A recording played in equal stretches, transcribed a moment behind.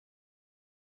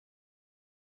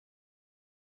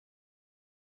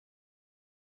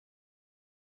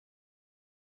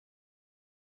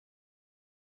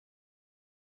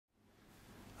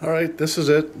Alright, this is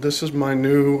it. This is my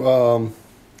new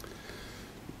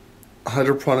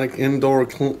hydroponic indoor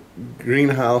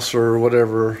greenhouse, or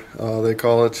whatever they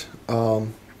call it. I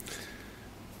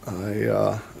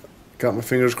got my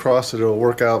fingers crossed that it'll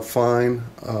work out fine,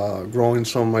 growing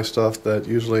some of my stuff that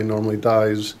normally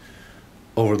dies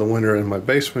over the winter in my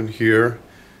basement here.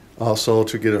 Also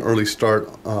to get an early start,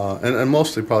 and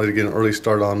mostly probably to get an early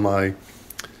start on my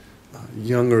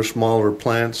younger, smaller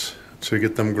plants, to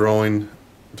get them growing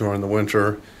during the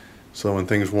winter, so when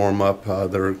things warm up,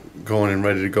 they're going and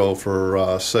ready to go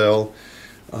for sale,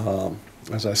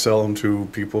 as I sell them to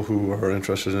people who are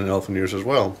interested in elephant ears as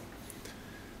well.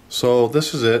 So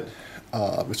this is it.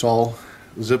 It's all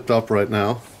zipped up right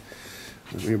now.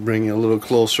 Let me bring you a little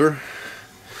closer.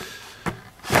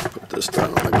 Put this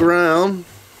down on the ground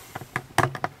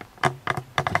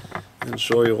and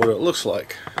show you what it looks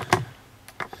like.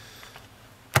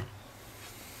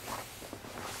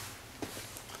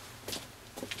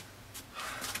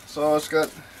 So it's got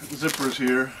zippers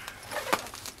here.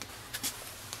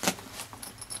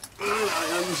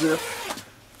 I unzip.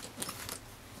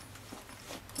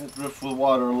 It drips with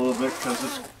water a little bit because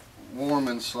it's warm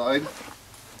inside.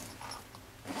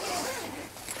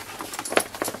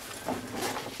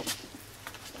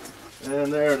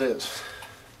 And there it is.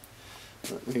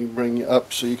 Let me bring you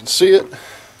up so you can see it.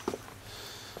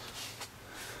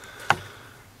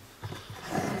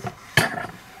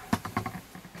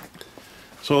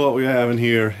 So what we have in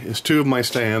here is two of my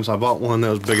stands. I bought one that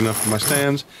was big enough for my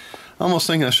stands. I'm almost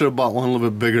thinking I should have bought one a little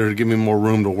bit bigger to give me more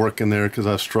room to work in there, because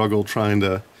I've struggled trying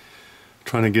to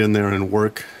get in there and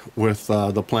work with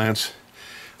the plants.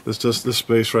 This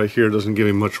space right here doesn't give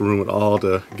me much room at all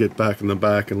to get back in the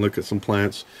back and look at some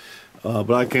plants.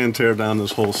 But I can tear down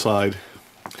this whole side.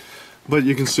 But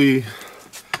you can see,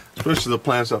 especially the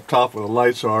plants up top where the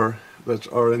lights are, that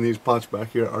are in these pots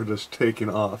back here, are just taking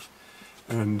off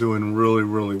and doing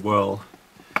really well.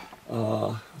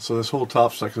 So this whole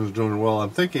top section is doing well. I'm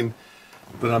thinking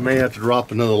that I may have to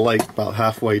drop another light about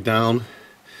halfway down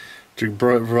to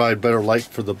provide better light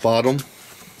for the bottom.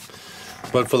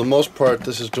 But for the most part,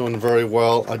 this is doing very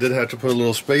well. I did have to put a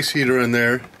little space heater in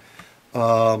there.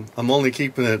 I'm only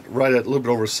keeping it right at a little bit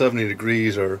over 70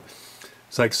 degrees, or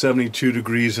it's like 72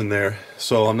 degrees in there.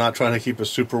 So I'm not trying to keep it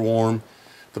super warm.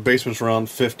 The basement's around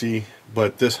 50,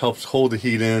 but this helps hold the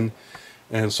heat in,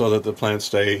 and so that the plants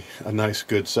stay a nice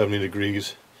good 70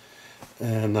 degrees.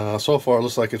 And so far it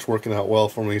looks like it's working out well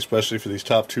for me, especially for these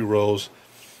top two rows.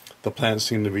 The plants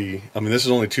seem to be, I mean, this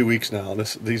is only 2 weeks now.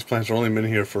 These plants are only been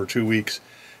here for 2 weeks,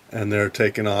 and they're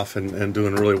taking off and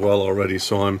doing really well already.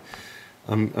 So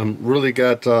I'm really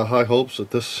got high hopes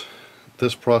that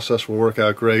this process will work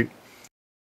out great.